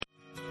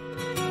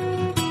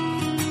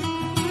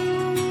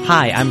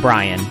Hi, I'm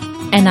Brian.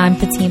 And I'm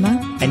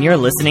Fatima. And you're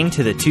listening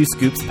to the Two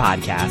Scoops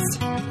podcast.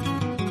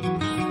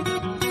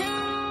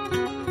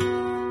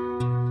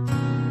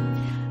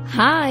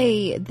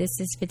 Hi, this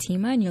is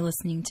Fatima, and you're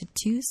listening to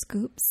Two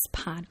Scoops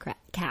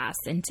podcast.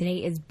 And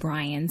today is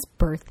Brian's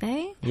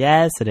birthday.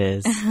 Yes, it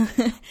is.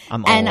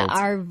 I'm old. And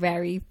our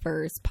very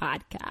first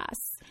podcast.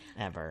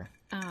 Ever.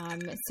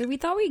 So we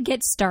thought we'd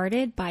get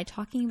started by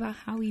talking about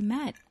how we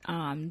met.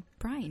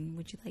 Brian,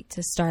 would you like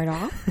to start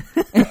off?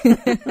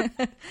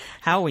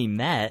 How we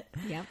met?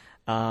 Yep.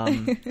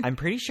 I'm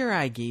pretty sure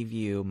I gave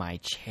you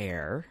my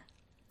chair.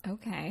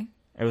 Okay.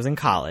 It was in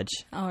college.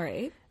 All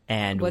right.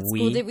 And what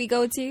school did we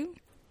go to?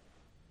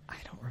 I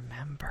don't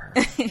remember.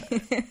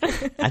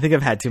 I think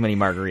I've had too many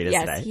margaritas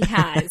today. Yes, he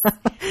has.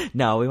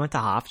 No, we went to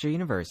Hofstra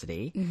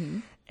University,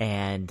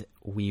 and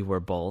we were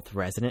both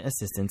resident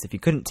assistants, if you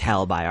couldn't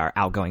tell by our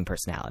outgoing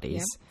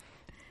personalities,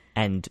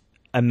 and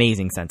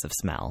amazing sense of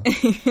smell.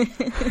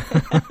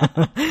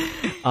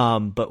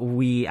 But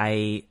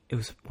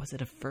was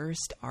it a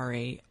first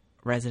RA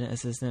resident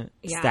assistant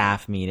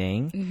staff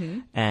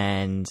meeting,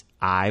 and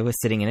I was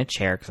sitting in a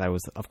chair because I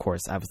was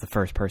the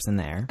first person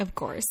there. Of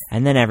course.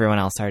 And then everyone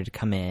else started to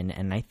come in,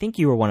 and I think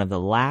you were one of the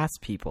last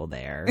people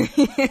there.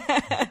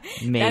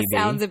 Maybe. That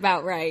sounds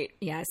about right.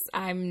 Yes,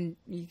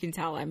 you can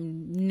tell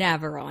I'm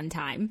never on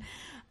time.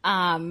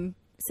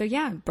 So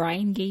yeah,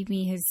 Brian gave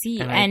me his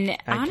seat. And I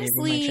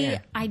honestly,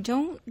 I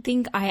don't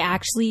think I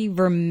actually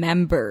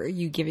remember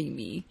you giving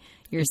me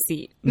your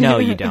seat. No,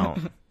 you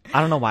don't.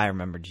 I don't know why I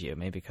remembered you.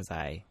 Maybe because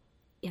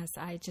Yes,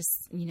 I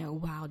just,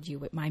 wowed you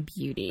with my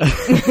beauty.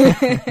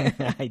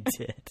 I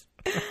did.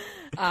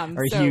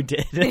 You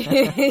did.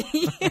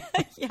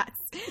 Yes.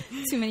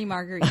 Too many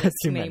margaritas.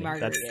 Too many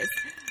margaritas.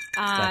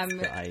 That's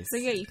the ice. So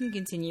yeah, you can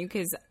continue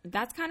because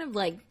that's kind of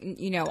like,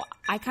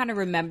 I kind of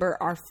remember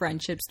our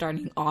friendship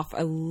starting off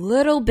a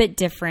little bit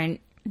different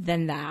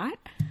than that.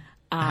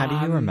 How do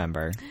you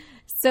remember?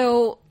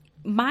 So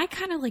my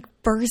kind of like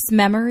first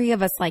memory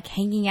of us like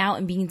hanging out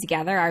and being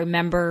together, I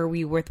remember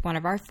we were with one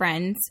of our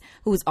friends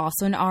who was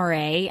also an RA,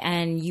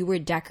 and you were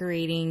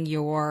decorating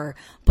your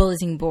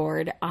bulletin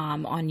board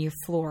on your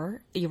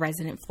floor, your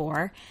resident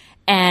floor,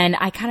 and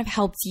I kind of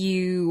helped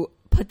you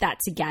put that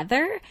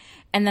together,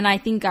 and then I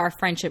think our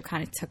friendship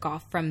kind of took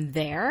off from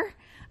there.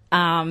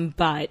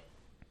 But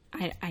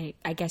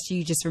I guess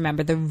you just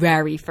remember the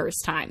very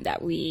first time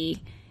that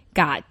we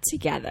got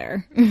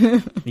together.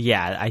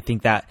 Yeah, I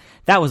think that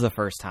was the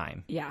first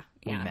time we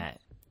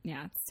met.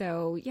 Yeah.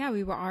 So,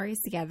 we were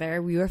always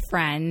together. We were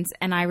friends.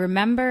 And I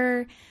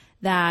remember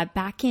that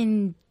back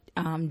in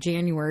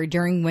January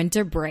during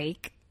winter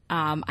break,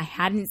 I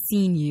hadn't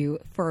seen you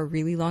for a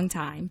really long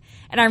time.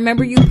 And I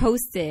remember you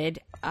posted...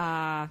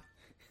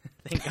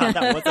 Thank God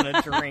that wasn't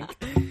a drink.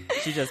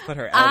 She just put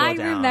her elbow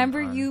down. I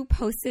remember you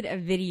posted a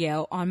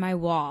video on my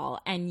wall,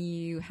 and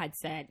you had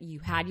said you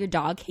had your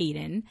dog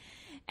Hayden,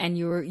 and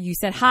you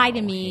said hi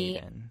to me.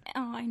 Hayden.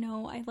 Oh, I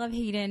know. I love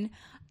Hayden.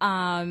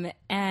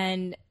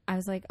 And I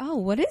was like, oh,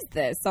 what is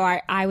this? So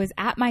I was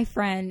at my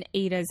friend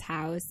Ada's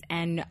house,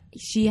 and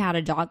she had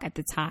a dog at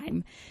the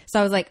time. So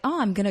I was like,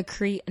 oh, I'm going to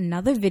create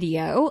another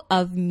video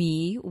of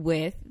me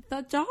with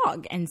the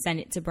dog and send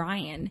it to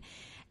Brian.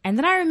 And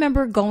then I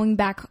remember going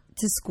back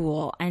to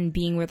school and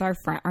being with our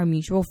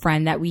mutual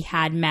friend that we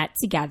had met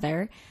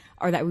together,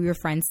 or that we were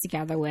friends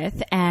together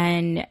with.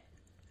 And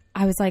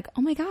I was like,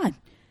 oh my God,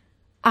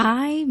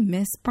 I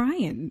miss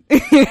Brian.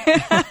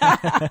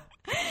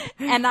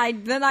 And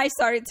then I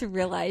started to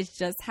realize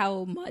just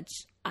how much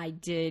I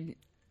did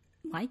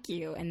like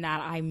you, and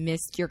that I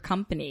missed your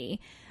company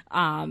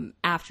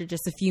after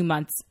just a few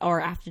months, or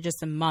after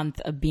just a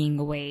month of being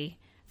away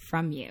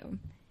from you.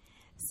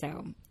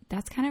 So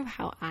that's kind of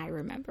how I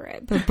remember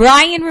it. But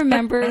Brian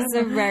remembers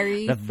the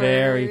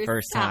very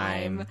first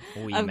time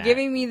of met.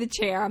 Giving me the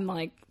chair. I'm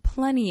like,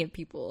 plenty of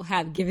people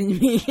have given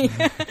me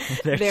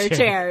their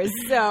chairs.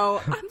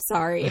 So I'm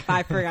sorry if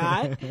I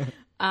forgot.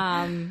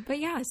 But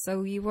yeah,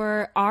 so we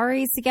were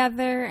RAs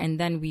together, and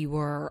then we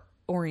were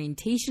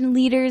orientation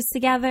leaders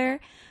together.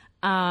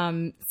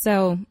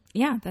 So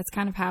yeah, that's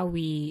kind of how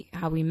we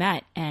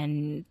met,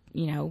 and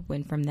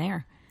went from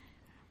there.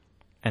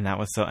 And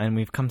and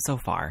we've come so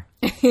far.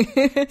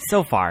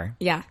 So far.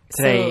 Yeah.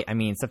 Today,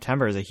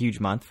 September is a huge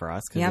month for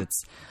us because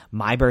it's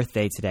my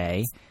birthday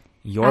today,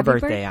 your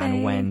birthday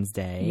on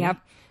Wednesday. Yep.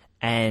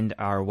 And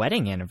our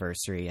wedding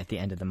anniversary at the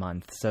end of the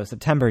month. So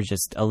September is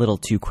just a little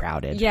too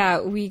crowded.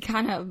 Yeah, we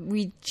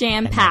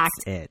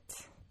jam-packed it.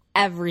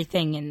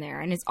 everything in there.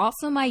 And it's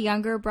also my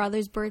younger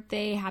brother's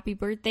birthday. Happy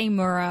birthday,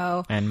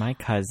 Murrow. And my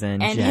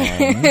cousin,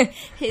 Jen.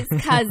 His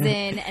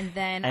cousin. And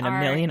then a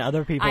million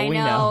other people we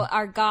know. I know.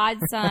 Our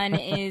godson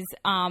is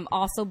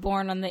also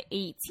born on the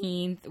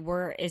 18th.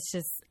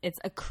 It's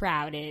a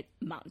crowded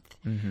month.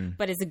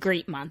 But it's a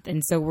great month.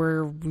 And so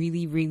we're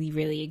really, really,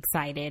 really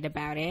excited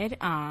about it.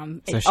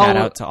 So shout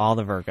out to all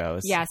the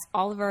Virgos. Yes,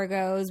 all the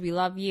Virgos. We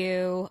love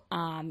you.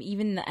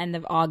 Even the end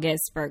of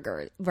August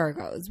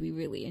Virgos. We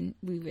really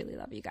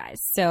love you guys.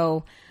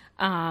 So,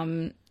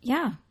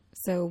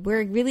 So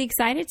we're really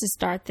excited to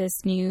start this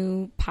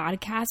new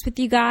podcast with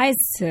you guys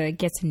to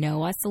get to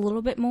know us a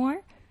little bit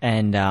more.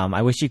 And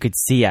I wish you could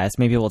see us.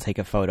 Maybe we'll take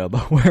a photo,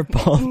 but we're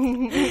both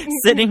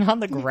sitting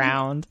on the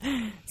ground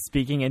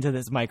speaking into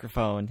this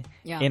microphone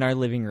in our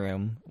living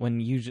room.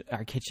 When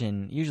our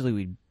kitchen,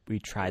 usually we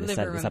try to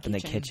set this up in the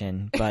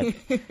kitchen, but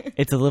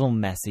it's a little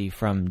messy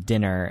from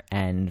dinner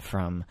and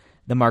from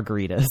the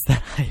margaritas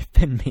that I've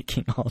been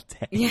making all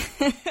day. Yeah.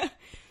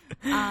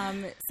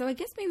 So I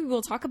guess maybe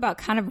we'll talk about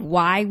kind of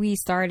why we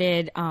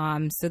started.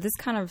 So this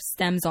kind of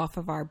stems off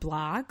of our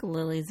blog,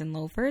 Lilies and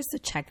Loafers, so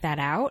check that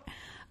out.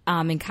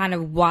 And kind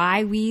of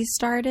why we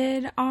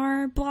started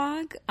our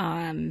blog.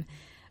 I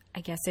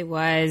guess it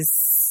was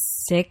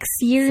 6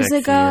 years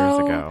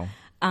ago.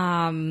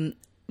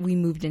 We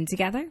moved in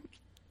together.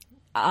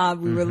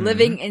 We were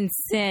living in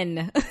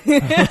sin.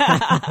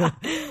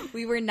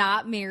 We were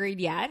not married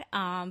yet,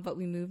 but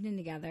we moved in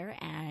together.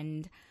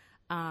 And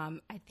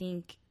I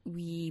think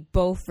we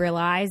both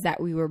realized that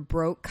we were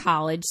broke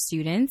college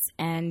students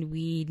and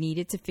we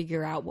needed to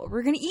figure out what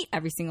we're going to eat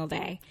every single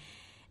day.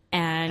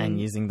 And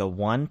using the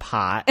one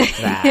pot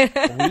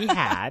that we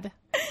had,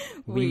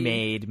 we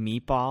made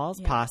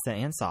meatballs, pasta,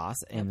 and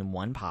sauce in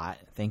one pot.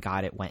 Thank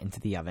God it went into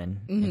the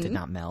oven and did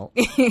not melt.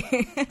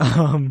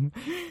 I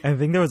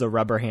think there was a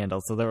rubber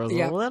handle, so there was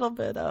a little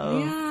bit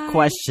of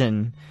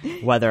question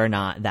whether or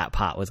not that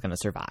pot was going to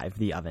survive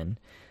the oven.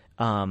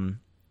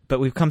 But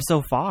we've come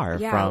so far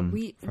from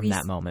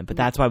that moment. But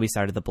that's why we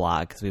started the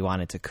blog, because we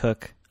wanted to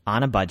cook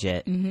on a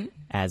budget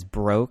as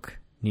broke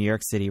New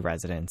York City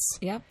residents.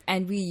 Yep.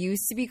 And we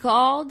used to be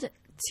called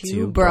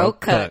Two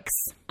Broke Cooks.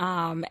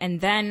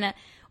 And then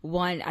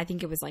I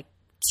think it was like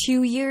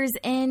 2 years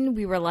in,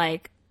 we were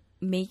like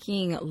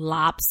making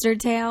lobster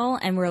tail.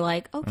 And we're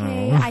like,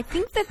 okay, I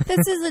think that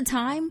this is a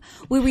time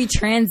where we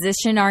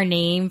transition our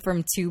name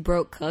from Two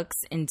Broke Cooks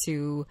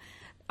into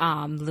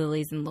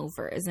Lilies and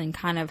Loafers, and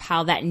kind of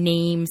how that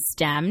name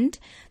stemmed.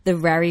 The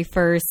very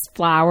first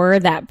flower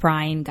that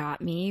Brian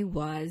got me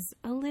was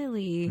a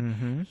lily.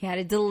 He had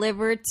it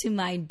delivered to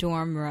my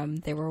dorm room.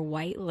 They were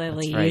white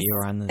lilies. That's right. You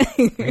were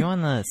on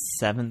the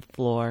 7th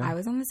floor? I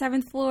was on the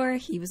 7th floor.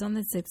 He was on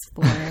the 6th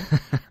floor.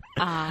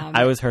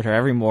 I always heard her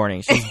every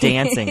morning. She's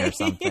dancing or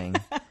something.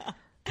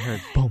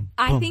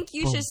 I think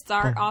you should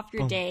start off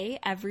your day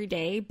every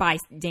day by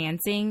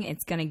dancing.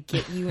 It's going to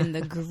get you in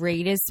the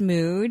greatest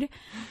mood.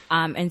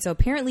 And so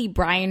apparently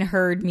Brian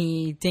heard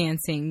me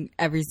dancing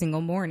every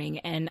single morning,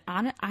 and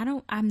I'm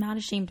not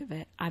ashamed of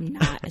it. I'm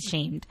not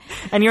ashamed.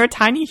 And you're a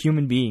tiny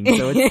human being,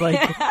 so it's like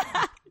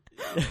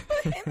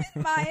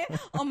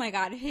oh my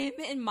God, him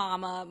and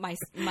Mama,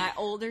 my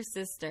older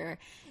sister,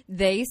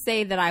 they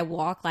say that I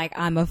walk like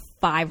I'm a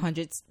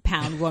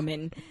 500-pound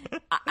woman.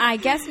 I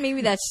guess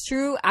maybe that's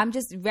true. I'm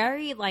just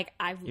very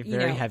You're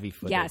very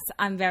heavy-footed. Yes,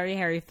 I'm very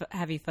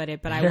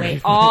heavy-footed, but I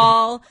weigh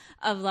all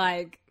of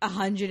like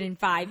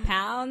 105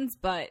 pounds.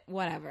 But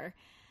whatever,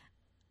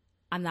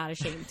 I'm not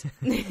ashamed.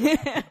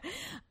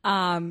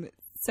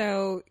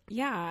 So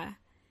yeah.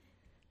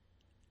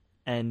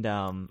 And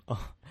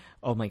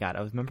oh my God,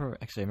 I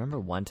remember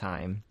one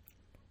time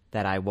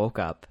that I woke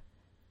up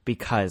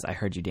because I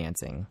heard you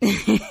dancing.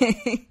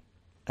 And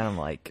I'm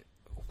like,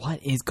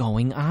 what is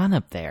going on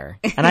up there?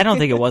 And I don't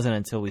think it wasn't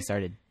until we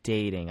started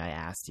dating I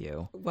asked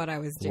you what I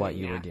was doing, what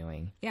you were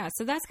doing. Yeah,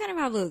 so that's kind of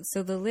how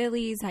the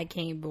lilies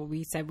came, well,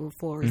 we said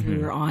before we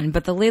were on,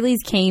 but the lilies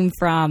came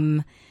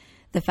from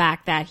the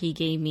fact that he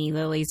gave me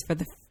lilies for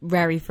the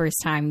very first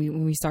time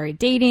when we started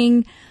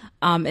dating.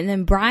 And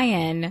then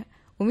Brian,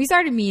 when we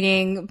started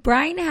meeting,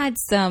 Brian had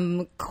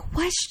some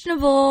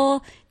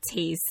questionable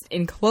taste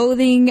in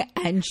clothing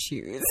and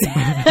shoes.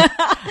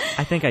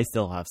 I think I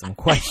still have some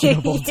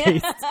questionable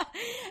taste.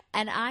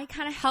 And I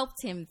kind of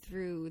helped him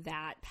through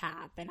that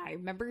path. And I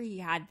remember he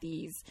had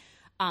these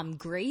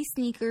gray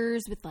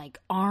sneakers with like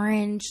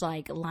orange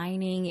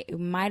lining. It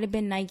might have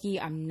been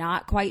Nike. I'm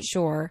not quite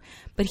sure.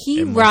 But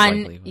he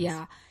ran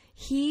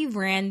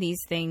these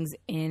things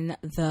in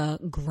the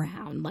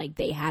ground. Like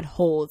they had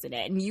holes in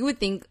it. And you would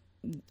think,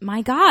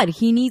 my God,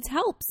 he needs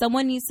help.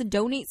 Someone needs to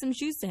donate some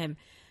shoes to him.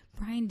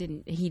 Brian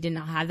did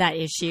not have that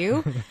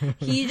issue.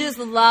 He just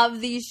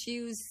loved these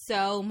shoes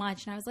so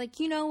much. And I was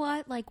like, you know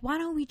what? Like, why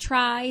don't we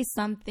try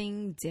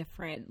something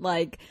different?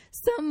 Like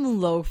some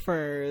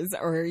loafers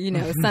or,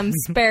 some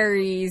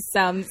Sperry's,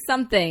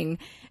 something.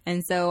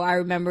 And so I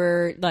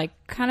remember like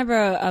kind of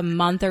a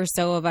month or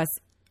so of us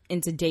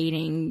into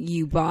dating,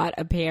 you bought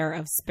a pair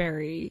of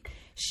Sperry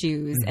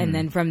shoes, and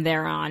then from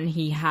there on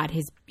he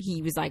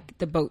was like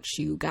the boat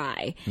shoe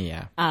guy.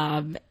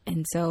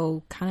 And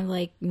so kind of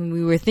like when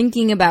we were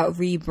thinking about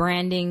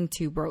rebranding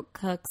Two Broke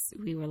Cooks,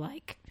 we were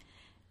like,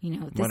 this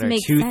what are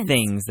makes two sense.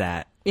 Things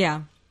that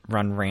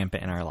run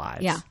rampant in our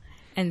lives.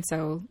 And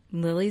so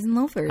Lilies and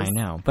Loafers. I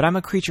know, but I'm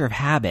a creature of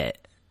habit.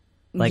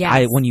 Like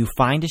when you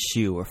find a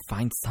shoe or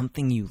find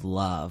something you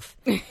love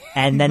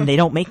and then they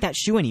don't make that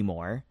shoe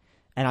anymore,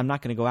 and I'm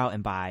not going to go out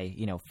and buy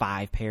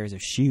 5 pairs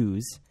of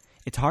shoes.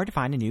 It's hard to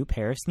find a new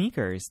pair of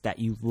sneakers that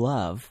you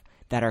love,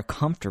 that are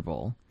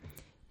comfortable,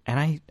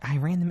 and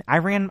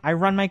I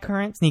run my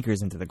current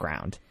sneakers into the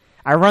ground.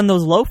 I run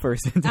those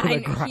loafers into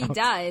the ground. He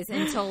does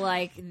until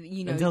like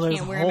until you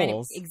can't wear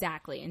them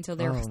exactly until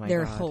they're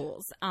God.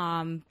 holes.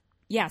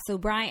 Yeah. So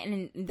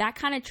Brian, and that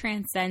kind of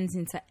transcends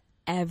into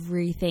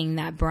everything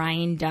that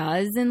Brian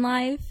does in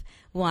life.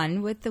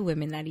 One, with the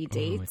women that he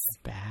dates. It's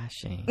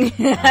bashing.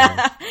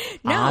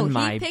 No, on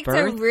he picked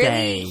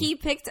birthday. he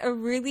picked a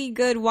really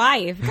good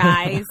wife,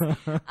 guys.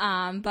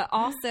 But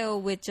also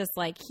with just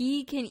like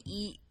he can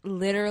eat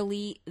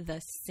literally the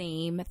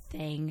same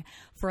thing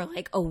for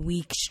like a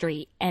week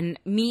straight. And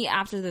me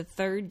after the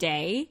third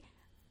day,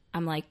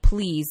 I'm like,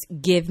 please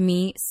give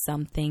me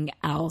something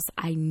else.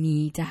 I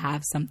need to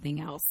have something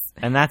else.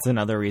 And that's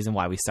another reason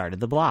why we started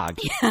the blog.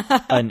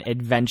 An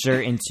adventure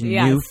into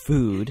new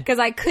food. Because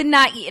I could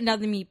not eat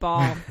another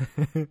meatball.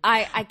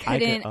 I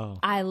couldn't.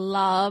 I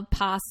love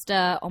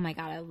pasta. Oh my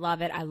God, I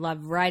love it. I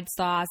love red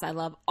sauce. I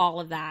love all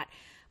of that.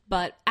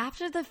 But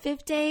after the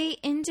 5th day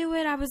into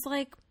it, I was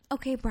like,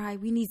 okay, Bri,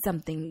 we need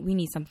something. We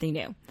need something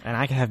new. And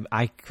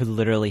I could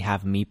literally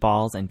have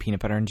meatballs and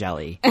peanut butter and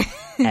jelly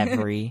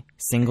every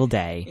single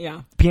day.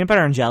 Yeah. Peanut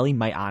butter and jelly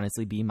might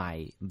honestly be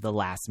the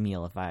last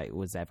meal if I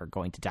was ever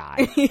going to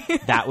die.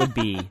 That would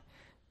be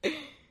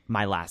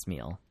my last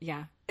meal.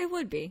 Yeah, it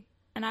would be.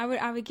 And I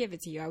would give it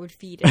to you. I would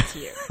feed it to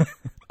you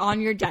on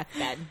your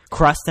deathbed.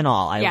 Crust and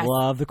all. I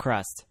love the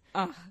crust.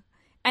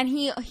 And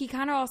he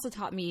kind of also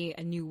taught me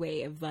a new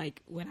way of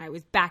like when I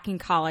was back in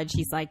college,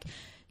 he's like,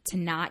 to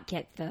not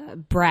get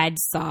the bread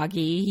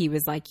soggy, he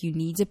was like, you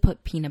need to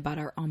put peanut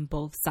butter on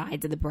both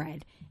sides of the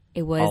bread.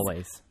 It was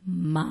always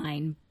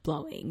mind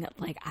blowing.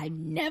 Like, I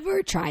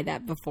never tried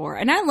that before.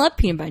 And I love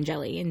peanut butter and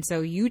jelly. And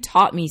so you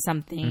taught me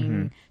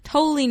something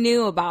totally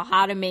new about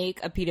how to make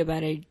a peanut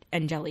butter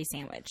and jelly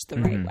sandwich the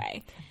right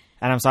way.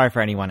 And I'm sorry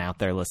for anyone out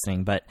there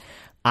listening, but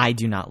I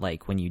do not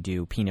like when you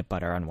do peanut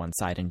butter on one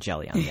side and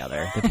jelly on the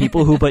other. The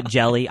people who put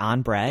jelly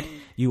on bread,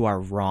 you are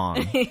wrong.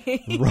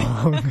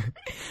 Wrong.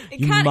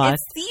 It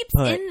seeps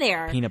in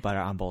there. Peanut butter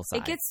on both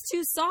sides. It gets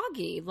too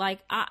soggy. Like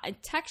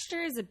texture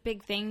is a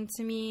big thing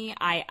to me.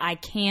 I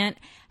can't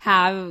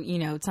have,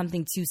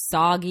 something too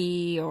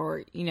soggy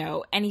or,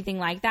 anything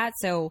like that.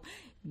 So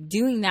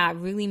doing that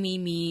really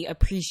made me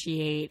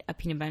appreciate a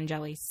peanut butter and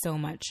jelly so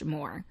much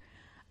more.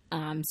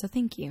 So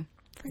thank you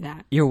for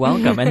that. You're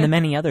welcome. And the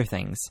many other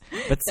things.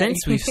 But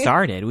since we've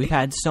started, we've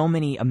had so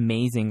many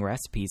amazing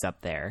recipes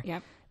up there.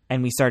 Yep.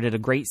 And we started a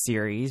great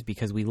series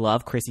because we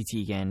love Chrissy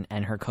Teigen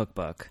and her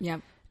cookbook.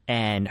 Yep.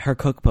 And her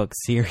cookbook,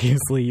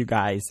 seriously, you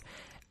guys,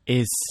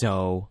 is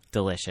so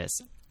delicious.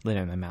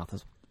 Literally, my mouth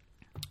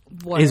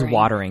is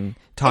watering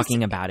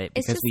talking about it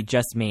because we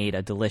just made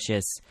a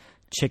delicious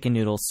chicken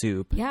noodle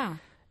soup. Yeah.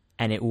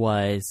 And it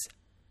was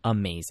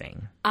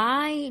amazing.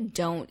 I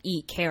don't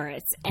eat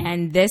carrots,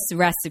 and this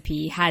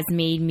recipe has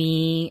made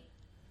me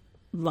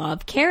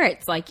love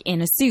carrots, like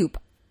in a soup.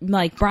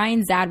 Like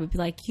Brian's dad would be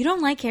like, you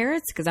don't like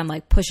carrots? Because I'm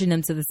like pushing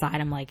them to the side.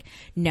 I'm like,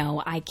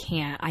 no, I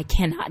can't. I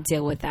cannot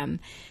deal with them.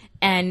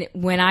 And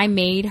when I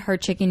made her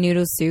chicken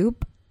noodle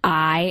soup,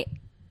 I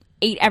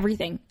ate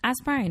everything.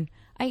 Ask Brian.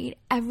 I ate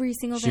every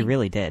single thing. She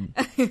really did.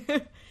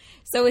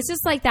 So it's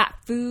just like that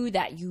food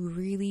that you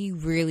really,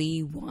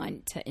 really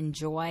want to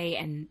enjoy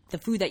and the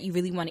food that you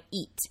really want to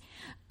eat.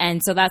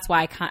 And so that's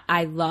why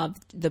I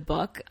loved the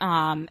book.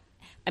 I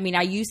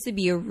used to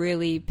be a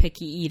really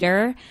picky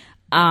eater,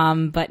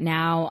 but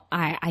now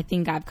I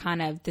think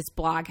this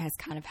blog has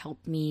kind of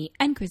helped me,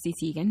 and Chrissy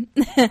Teigen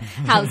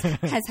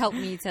has helped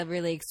me to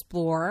really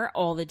explore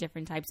all the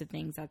different types of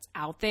things that's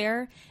out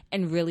there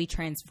and really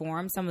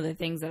transform some of the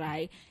things that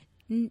I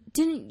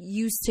didn't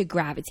used to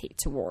gravitate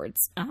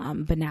towards,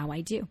 but now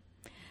I do.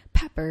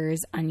 Peppers,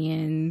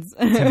 onions,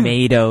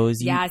 tomatoes.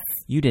 Yes.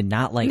 You did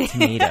not like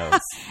tomatoes.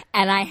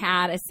 And I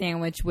had a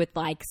sandwich with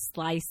like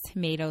sliced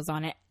tomatoes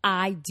on it.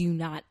 I do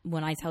not,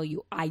 when I tell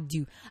you I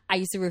do, I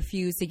used to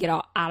refuse to get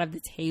out of the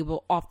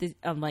table,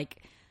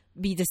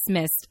 be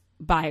dismissed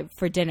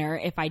for dinner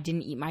if I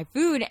didn't eat my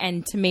food.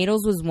 And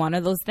tomatoes was one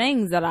of those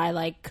things that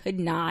I could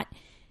not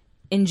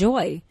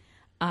enjoy.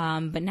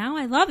 But now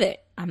I love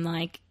it. I'm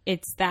like,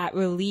 it's that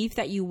relief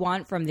that you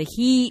want from the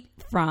heat,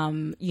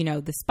 from,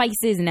 the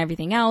spices and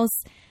everything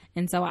else.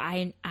 And so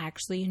I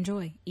actually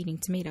enjoy eating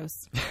tomatoes.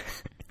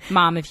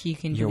 Mom, if you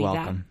can believe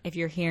that. If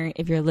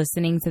you're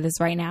listening to this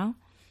right now.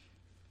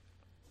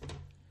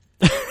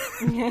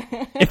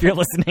 If you're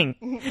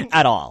listening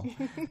at all.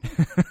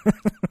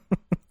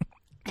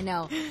 I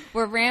know.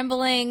 We're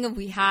rambling.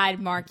 We had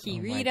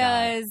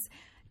Marqueritas.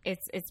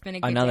 It's been a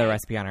good another day.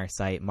 Recipe on our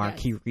site,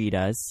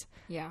 Marqueritas.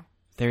 Yeah.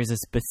 There's a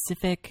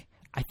specific,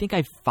 I think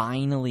I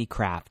finally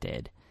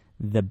crafted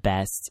the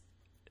best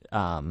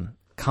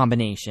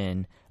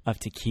combination of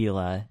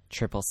tequila,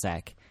 triple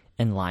sec,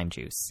 and lime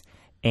juice.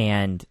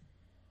 And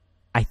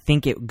I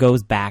think it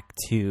goes back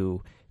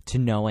to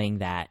knowing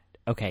that,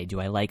 okay, do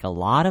I like a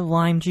lot of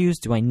lime juice?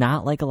 Do I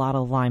not like a lot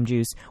of lime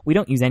juice? We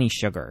don't use any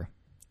sugar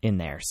in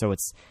there. So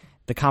it's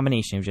the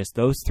combination of just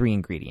those three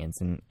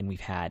ingredients. And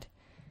we've had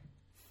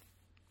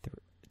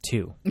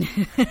 2.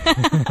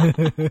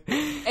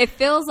 It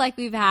feels like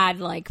we've had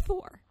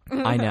 4.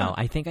 I know.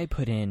 I think I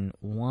put in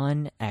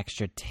 1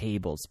 extra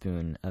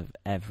tablespoon of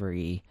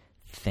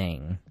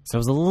everything. So it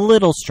was a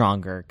little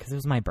stronger because it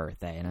was my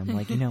birthday. And I'm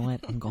like, you know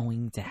what? I'm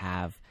going to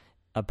have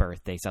a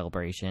birthday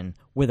celebration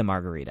with a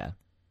margarita.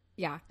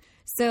 Yeah.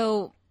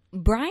 So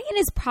Brian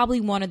is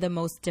probably one of the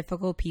most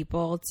difficult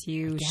people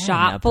to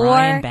shop for.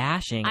 Brian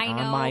bashing I know,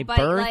 on my but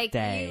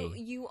birthday.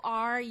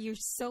 Like you're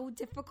so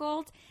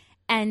difficult.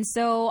 And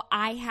so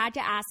I had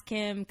to ask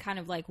him kind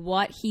of like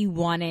what he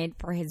wanted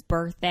for his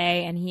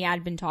birthday. And he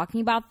had been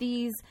talking about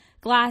these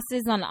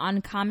glasses on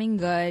Uncommon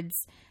Goods.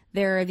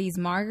 There are these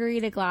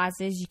margarita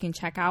glasses. You can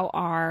check out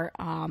our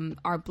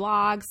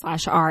blog /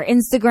 our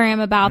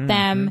Instagram about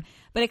them.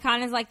 But it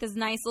kind of is like this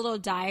nice little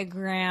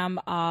diagram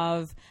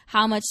of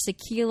how much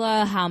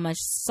tequila, how much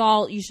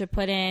salt you should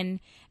put in.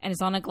 And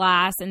it's on a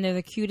glass. And they're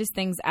the cutest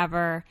things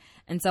ever.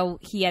 And so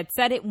he had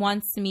said it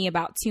once to me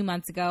about 2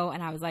 months ago.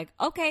 And I was like,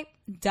 okay,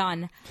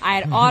 done.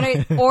 I had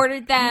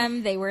ordered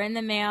them. They were in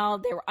the mail.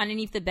 They were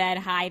underneath the bed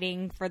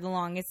hiding for the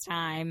longest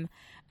time.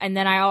 And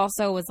then I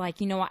also was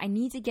like, you know what? I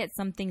need to get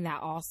something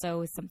that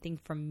also is something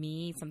from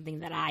me, something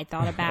that I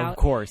thought about. Of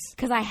course.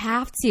 Because I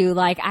have to.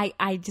 Like,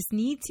 I just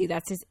need to.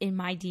 That's just in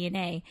my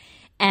DNA.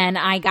 And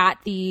I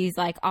got these,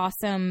 like,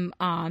 awesome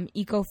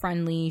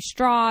eco-friendly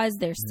straws.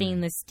 They're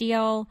stainless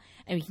steel.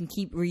 And we can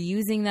keep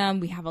reusing them.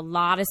 We have a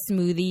lot of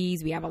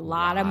smoothies. We have a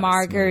lot of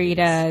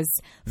margaritas,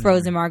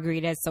 frozen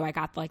margaritas. So I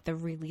got, like, the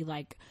really,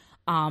 like,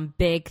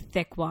 big,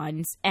 thick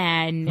ones.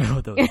 And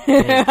those big,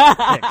 thick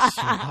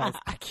straws.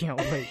 I can't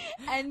wait.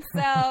 And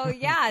so,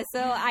 yeah,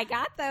 so I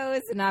got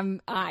those,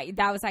 and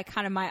that was like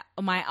kind of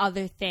my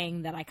other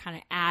thing that I kind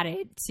of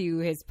added to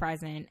his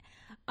present.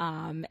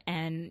 And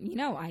you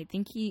know, I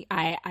think he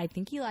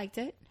liked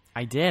it.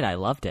 I did. I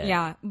loved it.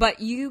 Yeah, but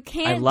you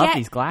can't. I love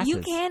these glasses. You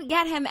can't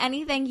get him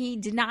anything he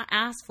did not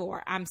ask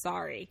for. I'm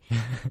sorry.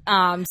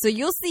 So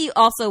you'll see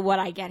also what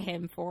I get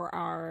him for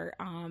our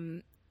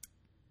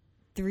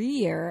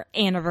 3-year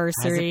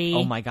anniversary.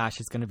 Oh my gosh,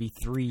 it's going to be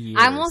 3 years.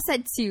 I almost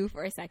said 2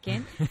 for a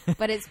second,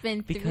 but it's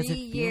been 3 because it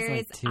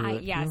years. Feels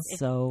like 2.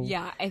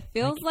 It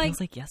feels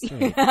like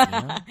yesterday. You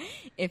know?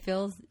 It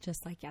feels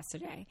just like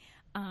yesterday.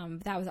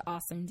 That was an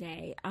awesome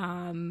day.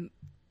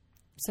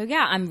 So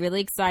yeah, I'm really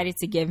excited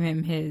to give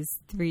him his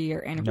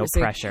 3-year anniversary.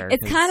 No pressure.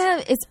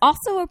 It's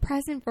also a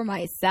present for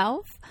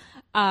myself.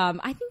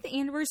 I think the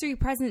anniversary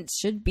present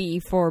should be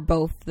for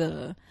both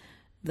the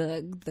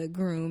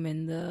groom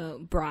and the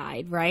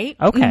bride, right?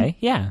 Okay,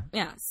 yeah.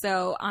 Yeah,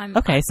 so I'm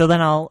okay. So then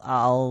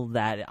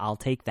I'll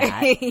take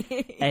that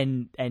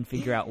and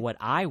figure out what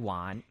I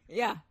want.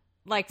 Yeah,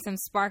 like some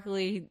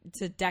sparkly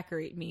to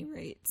decorate me,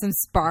 right? Some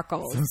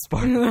sparkles.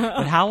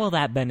 But how will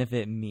that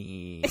benefit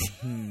me?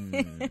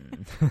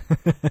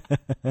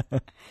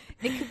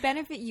 It could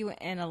benefit you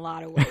in a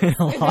lot of ways.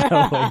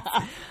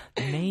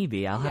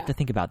 Maybe I'll have to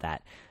think about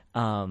that.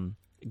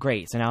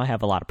 Great. So now I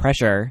have a lot of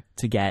pressure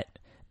to get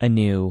a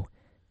new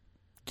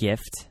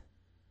gift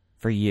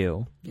for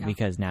you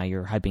because now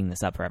you're hyping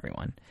this up for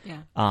everyone.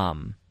 Yeah.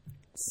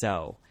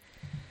 So,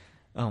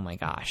 oh my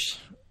gosh.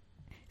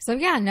 So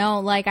yeah,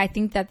 no, like I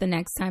think that the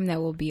next time that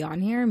we'll be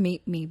on here,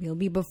 maybe it'll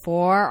be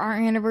before our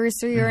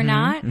anniversary or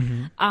not.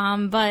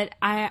 But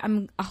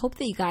I hope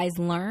that you guys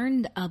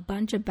learned a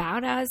bunch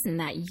about us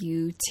and that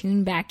you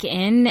tune back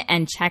in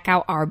and check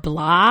out our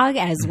blog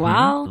as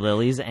well.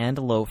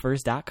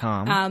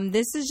 liliesandloafers.com.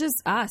 This is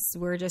just us.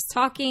 We're just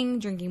talking,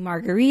 drinking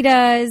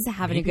margaritas,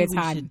 having a good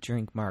time. We should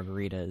drink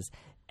margaritas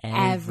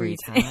every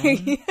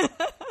time.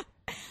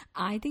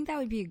 I think that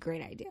would be a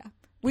great idea.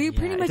 We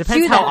pretty much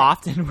depends do that. how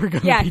often we're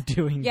going to be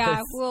doing this.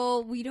 Yeah,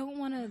 well, we don't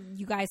want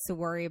you guys to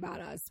worry about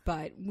us,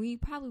 but we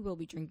probably will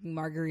be drinking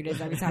margaritas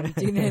every time we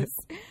do this.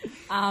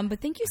 But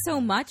thank you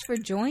so much for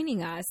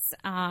joining us.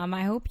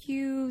 I hope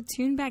you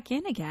tune back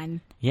in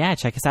again. Yeah,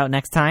 check us out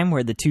next time.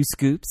 We're the Two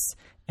Scoops.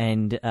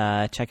 And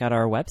check out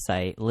our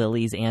website,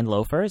 Lilies and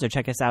Loafers, or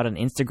check us out on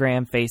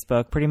Instagram,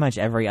 Facebook, pretty much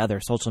every other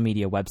social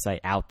media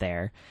website out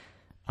there.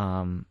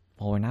 Well,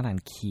 we're not on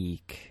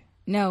Keek.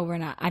 No, we're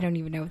not. I don't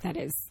even know what that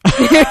is.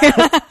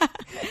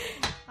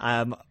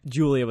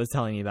 Julia was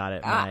telling me about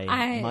it.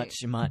 My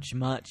much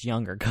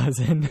younger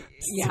cousin.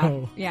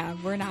 Yeah,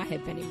 we're not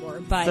hip anymore.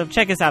 But so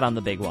check us out on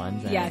the big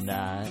ones. Yes.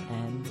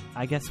 And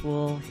I guess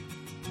you'll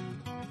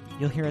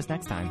hear us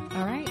next time.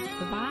 All right.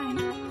 Bye-bye.